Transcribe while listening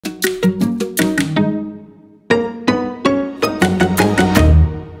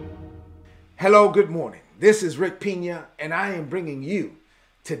Hello, good morning. This is Rick Pina, and I am bringing you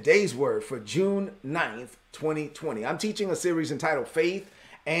today's word for June 9th, 2020. I'm teaching a series entitled Faith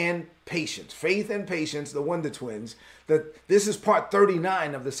and Patience. Faith and Patience, the Wonder Twins. This is part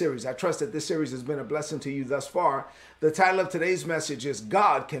 39 of the series. I trust that this series has been a blessing to you thus far. The title of today's message is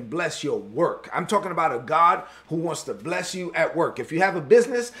God Can Bless Your Work. I'm talking about a God who wants to bless you at work. If you have a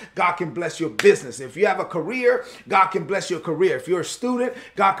business, God can bless your business. If you have a career, God can bless your career. If you're a student,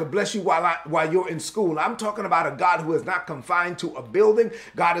 God can bless you while you're in school. I'm talking about a God who is not confined to a building.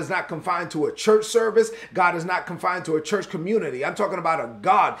 God is not confined to a church service. God is not confined to a church community. I'm talking about a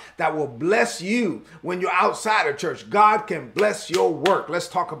God that will bless you when you're outside of church. God can bless your work. Let's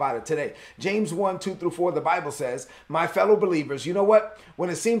talk about it today. James 1:2-4, the Bible says, my fellow believers, you know what? When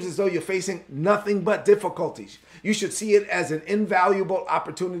it seems as though you're facing nothing but difficulties, you should see it as an invaluable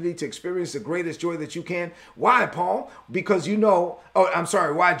opportunity to experience the greatest joy that you can. Why, Paul? Because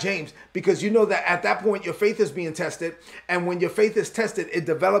why, James? Because you know that at that point, your faith is being tested. And when your faith is tested, it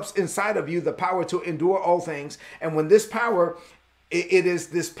develops inside of you the power to endure all things. And when this power, it is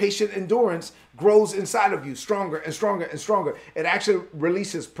this patient endurance, grows inside of you stronger and stronger and stronger. It actually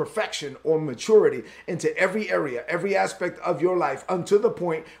releases perfection or maturity into every area, every aspect of your life, unto the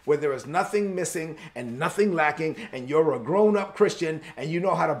point where there is nothing missing and nothing lacking, and you're a grown-up Christian and you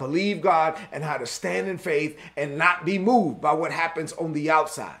know how to believe God and how to stand in faith and not be moved by what happens on the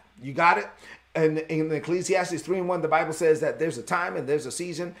outside. You got it? And in Ecclesiastes 3:1, the Bible says that there's a time and there's a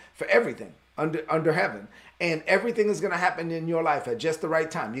season for everything under heaven. And everything is going to happen in your life at just the right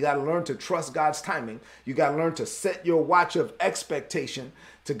time. You got to learn to trust God's timing. You got to learn to set your watch of expectation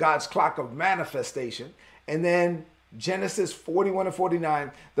to God's clock of manifestation. And then Genesis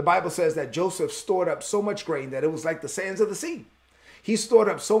 41:49, the Bible says that Joseph stored up so much grain that it was like the sands of the sea. He stored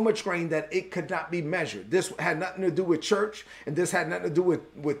up so much grain that it could not be measured. This had nothing to do with church, and this had nothing to do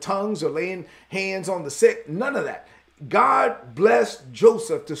with tongues or laying hands on the sick. None of that. God blessed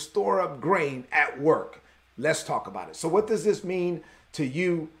Joseph to store up grain at work. Let's talk about it. So what does this mean to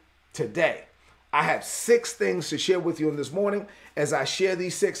you today? I have 6 things to share with you in this morning. As I share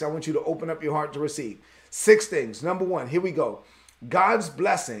these 6, I want you to open up your heart to receive. 6 things. Number 1, here we go. God's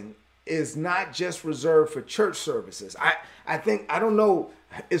blessing is not just reserved for church services. I don't know,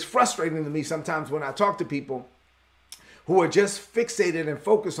 it's frustrating to me sometimes when I talk to people who are just fixated and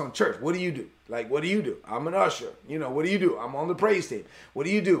focused on church. What do you do? Like, what do you do? I'm an usher. What do you do? I'm on the praise team. What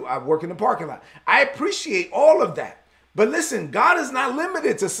do you do? I work in the parking lot. I appreciate all of that. But listen, God is not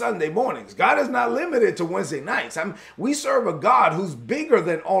limited to Sunday mornings. God is not limited to Wednesday nights. We serve a God who's bigger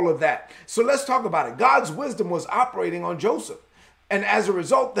than all of that. So let's talk about it. God's wisdom was operating on Joseph. And as a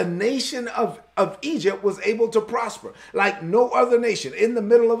result, the nation of Egypt was able to prosper like no other nation in the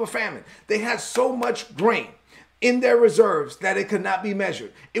middle of a famine. They had so much grain in their reserves that it could not be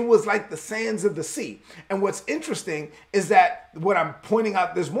measured. It was like the sands of the sea. And what's interesting is that what I'm pointing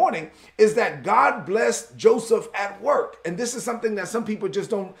out this morning is that God blessed Joseph at work. And this is something that some people just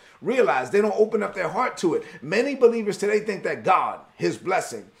don't realize. They don't open up their heart to it. Many believers today think that God, his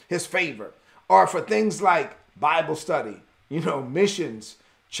blessing, his favor, are for things like Bible study, missions,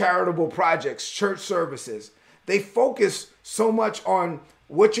 charitable projects, church services. They focus so much on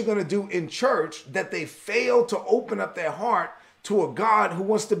what you're going to do in church that they fail to open up their heart to a God who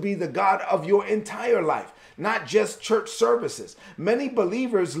wants to be the God of your entire life, not just church services. Many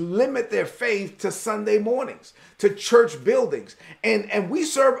believers limit their faith to Sunday mornings, to church buildings. And we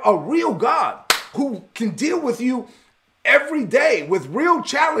serve a real God who can deal with you every day with real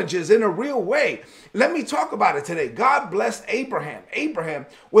challenges in a real way. Let me talk about it today. God blessed Abraham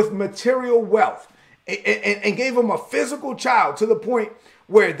with material wealth and gave him a physical child to the point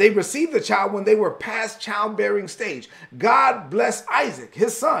where they received the child when they were past childbearing stage. God blessed Isaac,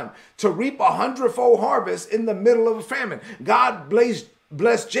 his son, to reap 100-fold harvest in the middle of a famine. God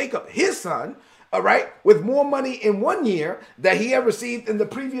blessed Jacob, his son, with more money in 1 year that he had received in the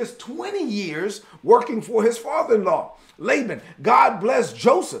previous 20 years working for his father-in-law, Laban. God blessed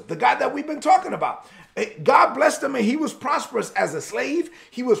Joseph, the guy that we've been talking about. God blessed him, and he was prosperous as a slave.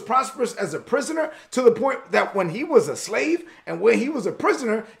 He was prosperous as a prisoner, to the point that when he was a slave and when he was a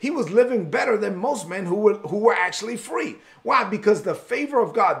prisoner, he was living better than most men who were actually free. Why? Because the favor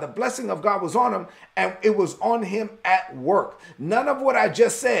of God, the blessing of God was on him, and it was on him at work. None of what I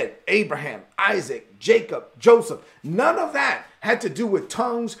just said, Abraham, Isaac, Jacob, Joseph, none of that had to do with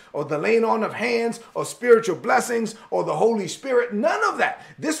tongues or the laying on of hands or spiritual blessings or the Holy Spirit. None of that.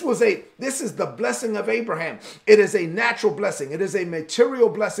 This is the blessing of Abraham. It is a natural blessing. It is a material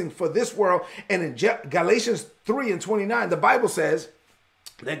blessing for this world. And in Galatians 3:29, the Bible says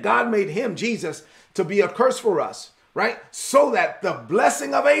that God made him, Jesus, to be a curse for us, right? So that the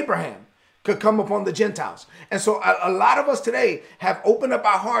blessing of Abraham could come upon the Gentiles. And so a lot of us today have opened up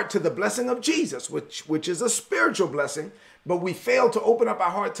our heart to the blessing of Jesus, which is a spiritual blessing, but we fail to open up our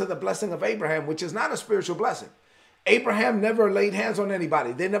heart to the blessing of Abraham, which is not a spiritual blessing. Abraham never laid hands on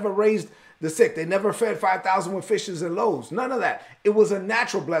anybody. They never raised the sick. They never fed 5,000 with fishes and loaves. None of that. It was a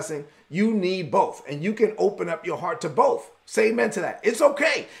natural blessing. You need both, and you can open up your heart to both. Say amen to that. It's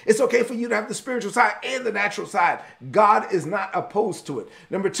okay. It's okay for you to have the spiritual side and the natural side. God is not opposed to it.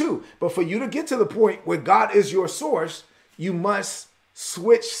 Number two, but for you to get to the point where God is your source, you must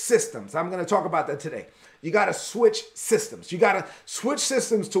switch systems. I'm going to talk about that today. You got to switch systems. You got to switch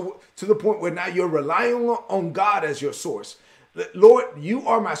systems to the point where now you're relying on God as your source. Lord, you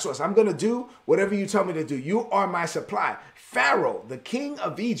are my source. I'm going to do whatever you tell me to do. You are my supply. Pharaoh, the king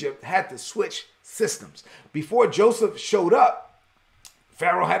of Egypt, had to switch systems. Before Joseph showed up,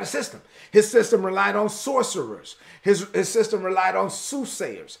 Pharaoh had a system. His system relied on sorcerers. His system relied on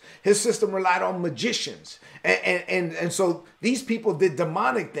soothsayers. His system relied on magicians. And so these people did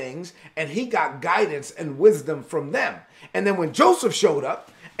demonic things, and he got guidance and wisdom from them. And then when Joseph showed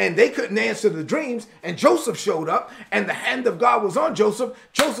up, and they couldn't answer the dreams, and Joseph showed up, and the hand of God was on Joseph,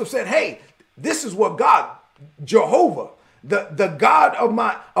 Joseph said, hey, this is what God, Jehovah, the God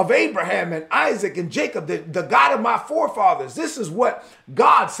of Abraham and Isaac and Jacob, the God of my forefathers, this is what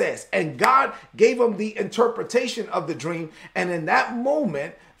God says. And God gave him the interpretation of the dream. And in that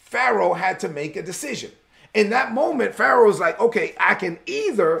moment, Pharaoh had to make a decision. In that moment, Pharaoh was like, okay, I can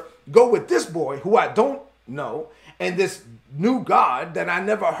either go with this boy who I don't know and this new God that I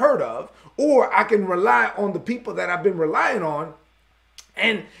never heard of, or I can rely on the people that I've been relying on.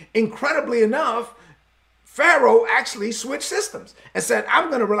 And incredibly enough, Pharaoh actually switched systems and said, I'm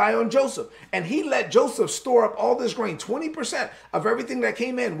going to rely on Joseph. And he let Joseph store up all this grain. 20% of everything that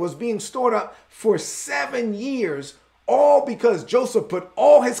came in was being stored up for 7 years, all because Joseph put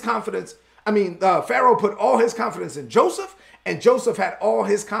all his confidence. Pharaoh put all his confidence in Joseph, and Joseph had all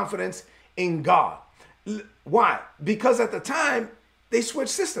his confidence in God. Why? Because at the time, they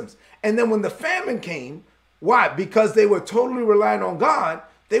switched systems. And then when the famine came, why? Because they were totally relying on God.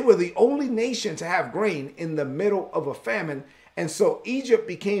 They were the only nation to have grain in the middle of a famine. And so Egypt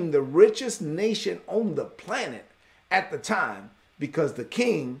became the richest nation on the planet at the time because the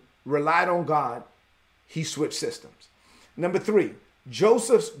king relied on God. He switched systems. Number three,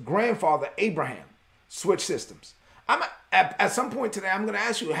 Joseph's grandfather, Abraham, switched systems. At some point today, I'm going to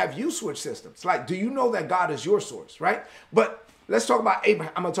ask you, have you switched systems? Like, do you know that God is your source, right? But let's talk about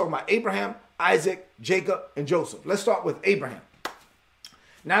Abraham. I'm going to talk about Abraham, Isaac, Jacob, and Joseph. Let's start with Abraham.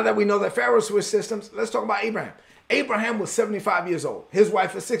 Now that we know that Pharaoh switched systems, let's talk about Abraham. Abraham was 75 years old. His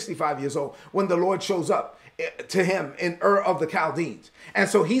wife is 65 years old when the Lord shows up to him in Ur of the Chaldeans. And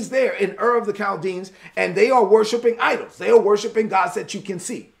so he's there in Ur of the Chaldeans, and they are worshiping idols. They are worshiping gods that you can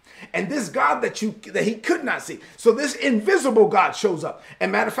see. And this God that he could not see. So this invisible God shows up.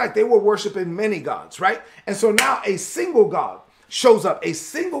 And matter of fact, they were worshiping many gods, right? And so now a single God shows up. A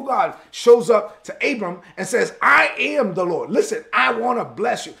single God shows up to Abram and says, I am the Lord. Listen, I want to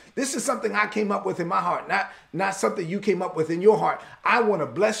bless you. This is something I came up with in my heart, not something you came up with in your heart. I want to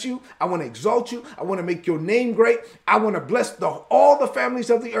bless you. I want to exalt you. I want to make your name great. I want to bless all the families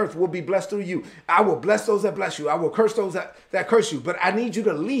of the earth will be blessed through you. I will bless those that bless you. I will curse those that curse you. But I need you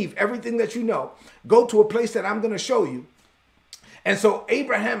to leave everything that you know. Go to a place that I'm going to show you. And so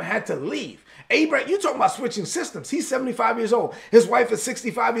Abraham had to leave. Abraham, you talking about switching systems. He's 75 years old. His wife is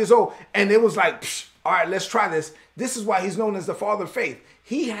 65 years old. And it was like, all right, let's try this. This is why he's known as the father of faith.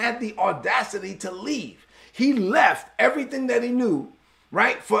 He had the audacity to leave. He left everything that he knew,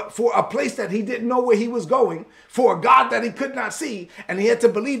 right, for a place that he didn't know where he was going, for a God that he could not see. And he had to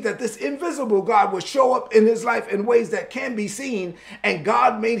believe that this invisible God would show up in his life in ways that can be seen. And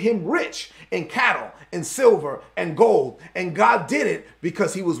God made him rich in cattle and silver and gold. And God did it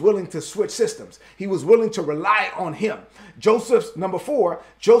because he was willing to switch systems. He was willing to rely on him. Number four,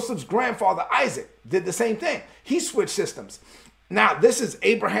 Joseph's grandfather, Isaac, did the same thing. He switched systems. Now, this is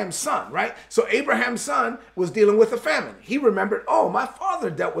Abraham's son, right? So Abraham's son was dealing with a famine. He remembered, oh, my father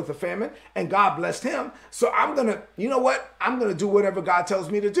dealt with a famine and God blessed him. So I'm going to, you know what? I'm going to do whatever God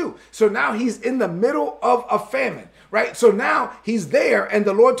tells me to do. So now he's in the middle of a famine, right? So now he's there and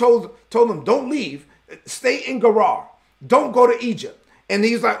the Lord told him, don't leave. Stay in Gerar. Don't go to Egypt. And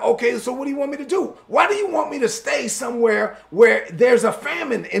he's like, okay, so what do you want me to do? Why do you want me to stay somewhere where there's a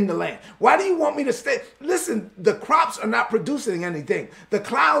famine in the land? Why do you want me to stay? Listen, the crops are not producing anything. The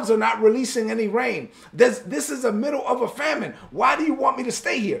clouds are not releasing any rain. This is the middle of a famine. Why do you want me to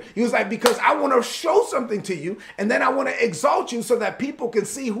stay here? He was like, because I want to show something to you, and then I want to exalt you so that people can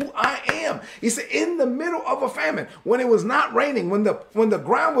see who I am. He said, in the middle of a famine, when it was not raining, when the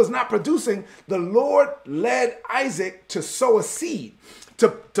ground was not producing, the Lord led Isaac to sow a seed.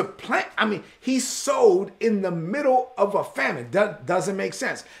 To plant. I mean, he sowed in the middle of a famine. That doesn't make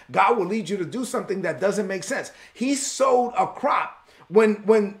sense. God will lead you to do something that doesn't make sense. He sowed a crop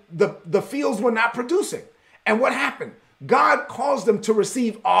when the fields were not producing. And what happened? God caused them to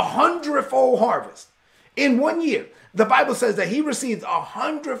receive 100-fold harvest in 1 year. The Bible says that he received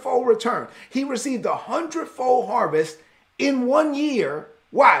 100-fold return. He received 100-fold harvest in 1 year.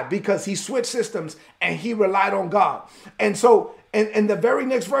 Why? Because he switched systems and he relied on God. And so, in the very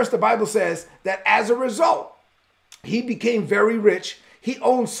next verse, the Bible says that as a result, he became very rich. He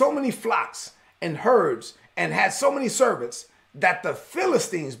owned so many flocks and herds and had so many servants that the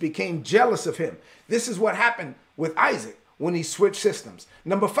Philistines became jealous of him. This is what happened with Isaac when he switched systems.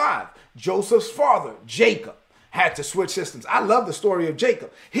 Number 5, Joseph's father, Jacob, had to switch systems. I love the story of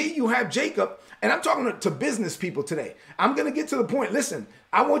Jacob. Here you have Jacob, and I'm talking to business people today. I'm going to get to the point. Listen,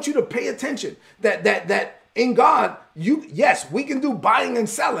 I want you to pay attention that in God, yes, we can do buying and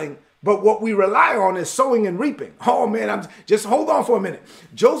selling, but what we rely on is sowing and reaping. Oh man, just hold on for a minute.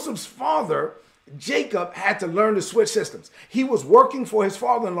 Joseph's father, Jacob, had to learn to switch systems. He was working for his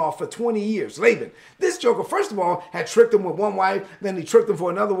father-in-law for 20 years, Laban. This joker, first of all, had tricked him with one wife, then he tricked him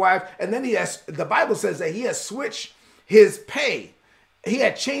for another wife, and then the Bible says that he has switched his pay. He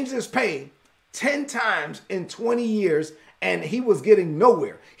had changed his pay 10 times in 20 years, and he was getting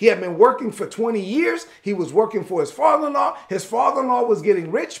nowhere. He had been working for 20 years. He was working for his father-in-law. His father-in-law was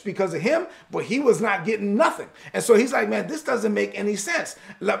getting rich because of him, but he was not getting nothing. And so he's like, man, this doesn't make any sense.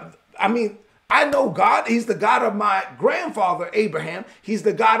 I mean, I know God. He's the God of my grandfather, Abraham. He's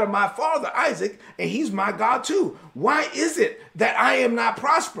the God of my father, Isaac, and he's my God too. Why is it that I am not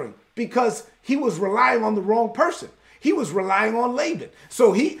prospering? Because he was relying on the wrong person. He was relying on Laban.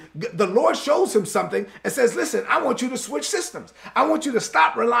 So the Lord shows him something and says, listen, I want you to switch systems. I want you to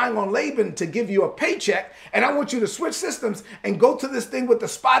stop relying on Laban to give you a paycheck. And I want you to switch systems and go to this thing with the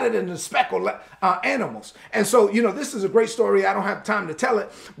spotted and the speckled animals. And so, this is a great story. I don't have time to tell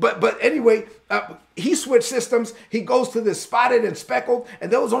it. But anyway, he switched systems. He goes to this spotted and speckled.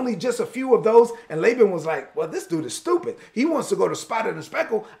 And there was only just a few of those. And Laban was like, well, this dude is stupid. He wants to go to spotted and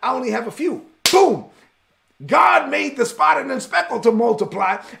speckled. I only have a few. Boom. God made the spotted and speckled to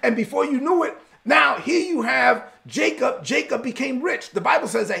multiply. And before you knew it, now here you have Jacob. Jacob became rich. The Bible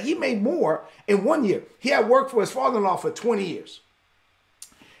says that he made more in 1 year. He had worked for his father-in-law for 20 years.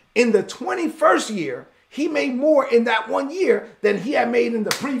 In the 21st year, he made more in that 1 year than he had made in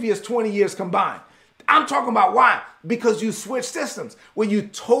the previous 20 years combined. I'm talking about why? Because you switch systems, when you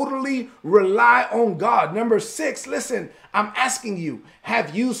totally rely on God. Number 6, listen, I'm asking you,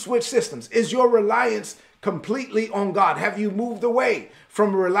 have you switched systems? Is your reliance completely on God? Have you moved away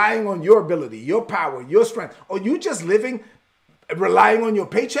from relying on your ability, your power, your strength? Or you just living, relying on your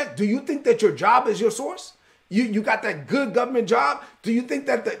paycheck? Do you think that your job is your source? You got that good government job? Do you think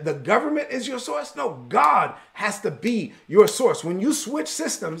that the government is your source? No, God has to be your source. When you switch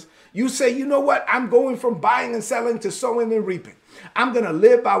systems, you say, you know what? I'm going from buying and selling to sowing and reaping. I'm going to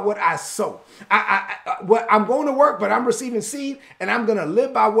live by what I sow. I'm going to work, but I'm receiving seed, and I'm going to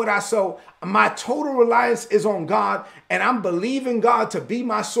live by what I sow. My total reliance is on God, and I'm believing God to be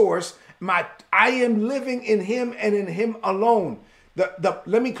my source. I am living in him and in him alone. Let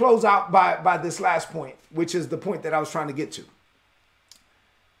me close out by this last point, which is the point that I was trying to get to.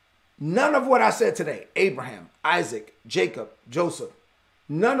 None of what I said today, Abraham, Isaac, Jacob, Joseph,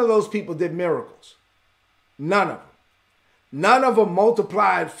 none of those people did miracles. None of them. None of them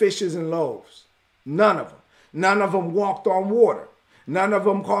multiplied fishes and loaves. None of them. None of them walked on water. None of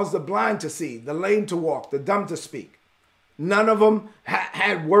them caused the blind to see, the lame to walk, the dumb to speak. None of them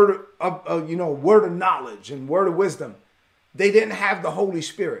had word of knowledge and word of wisdom. They didn't have the Holy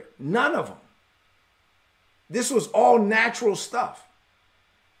Spirit. None of them. This was all natural stuff.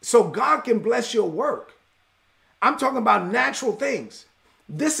 So God can bless your work. I'm talking about natural things.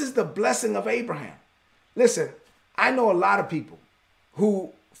 This is the blessing of Abraham. Listen, I know a lot of people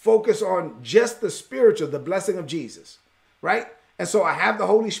who focus on just the spiritual, the blessing of Jesus, right? And so I have the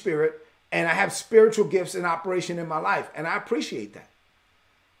Holy Spirit and I have spiritual gifts in operation in my life, and I appreciate that.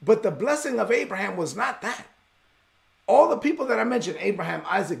 But the blessing of Abraham was not that. All the people that I mentioned, Abraham,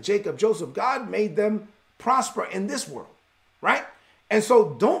 Isaac, Jacob, Joseph, God made them prosper in this world, right? And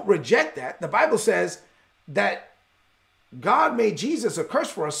so don't reject that. The Bible says that God made Jesus a curse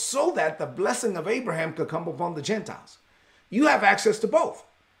for us so that the blessing of Abraham could come upon the Gentiles. You have access to both.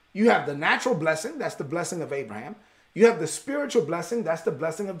 You have the natural blessing, that's the blessing of Abraham. You have the spiritual blessing, that's the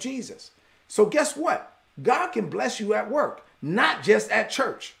blessing of Jesus. So guess what? God can bless you at work, not just at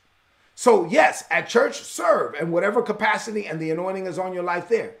church. So yes, at church, serve in whatever capacity, and the anointing is on your life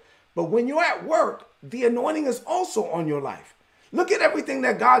there. But when you're at work, the anointing is also on your life. Look at everything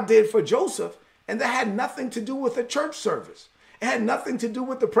that God did for Joseph, and that had nothing to do with a church service. It had nothing to do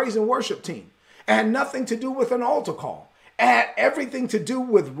with the praise and worship team. It had nothing to do with an altar call. It had everything to do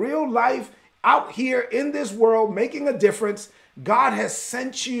with real life out here in this world, making a difference. God has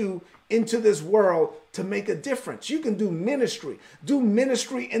sent you into this world to make a difference. You can do ministry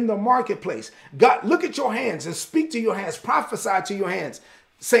in the marketplace. God, look at your hands and speak to your hands, prophesy to your hands.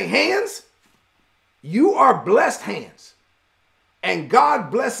 Say, hands, you are blessed hands. And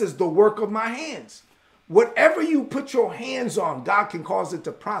God blesses the work of my hands. Whatever you put your hands on, God can cause it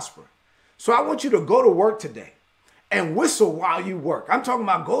to prosper. So I want you to go to work today and whistle while you work. I'm talking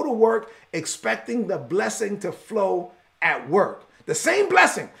about go to work expecting the blessing to flow at work. The same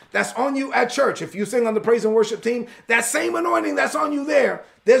blessing that's on you at church. If you sing on the praise and worship team, that same anointing that's on you there,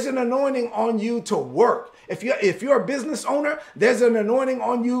 there's an anointing on you to work. If you're a business owner, there's an anointing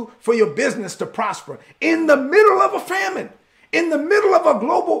on you for your business to prosper. In the middle of a famine, in the middle of a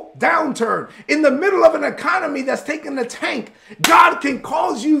global downturn, in the middle of an economy that's taking the tank, God can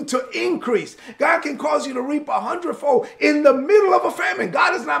cause you to increase. God can cause you to reap 100-fold in the middle of a famine.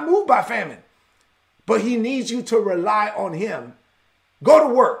 God is not moved by famine, but he needs you to rely on him. Go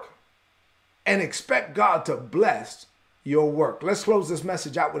to work and expect God to bless your work. Let's close this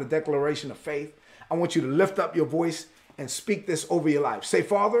message out with a declaration of faith. I want you to lift up your voice and speak this over your life. Say,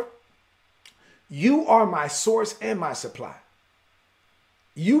 Father, you are my source and my supply.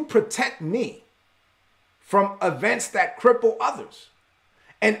 You protect me from events that cripple others.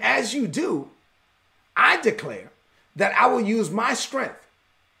 And as you do, I declare that I will use my strength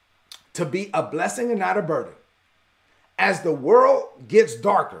to be a blessing and not a burden. As the world gets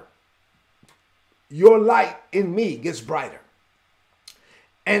darker, your light in me gets brighter.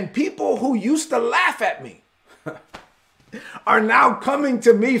 And people who used to laugh at me are now coming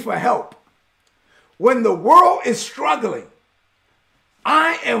to me for help. When the world is struggling,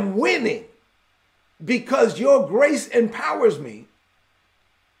 I am winning because your grace empowers me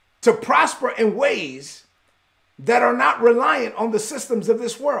to prosper in ways that are not reliant on the systems of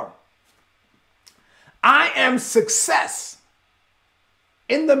this world. I am success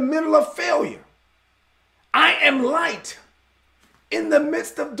in the middle of failure. I am light in the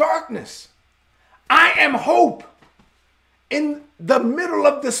midst of darkness. I am hope in the middle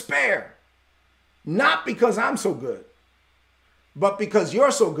of despair. Not because I'm so good, but because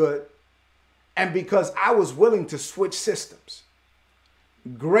you're so good and because I was willing to switch systems.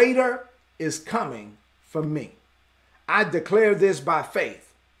 Greater is coming for me. I declare this by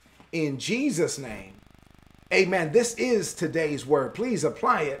faith in Jesus' name. Amen. This is today's word. Please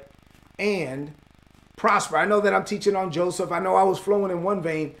apply it and prosper. I know that I'm teaching on Joseph. I know I was flowing in one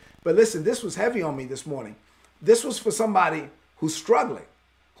vein, but listen, this was heavy on me this morning. This was for somebody who's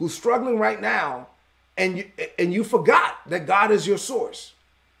struggling right now, and you forgot that God is your source.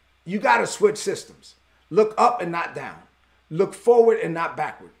 You got to switch systems. Look up and not down. Look forward and not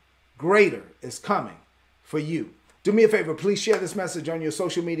backward. Greater is coming for you. Do me a favor, please share this message on your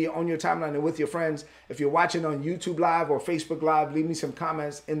social media, on your timeline, and with your friends. If you're watching on YouTube Live or Facebook Live, leave me some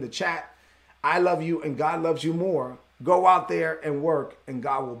comments in the chat. I love you and God loves you more. Go out there and work, and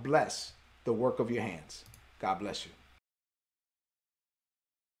God will bless the work of your hands. God bless you.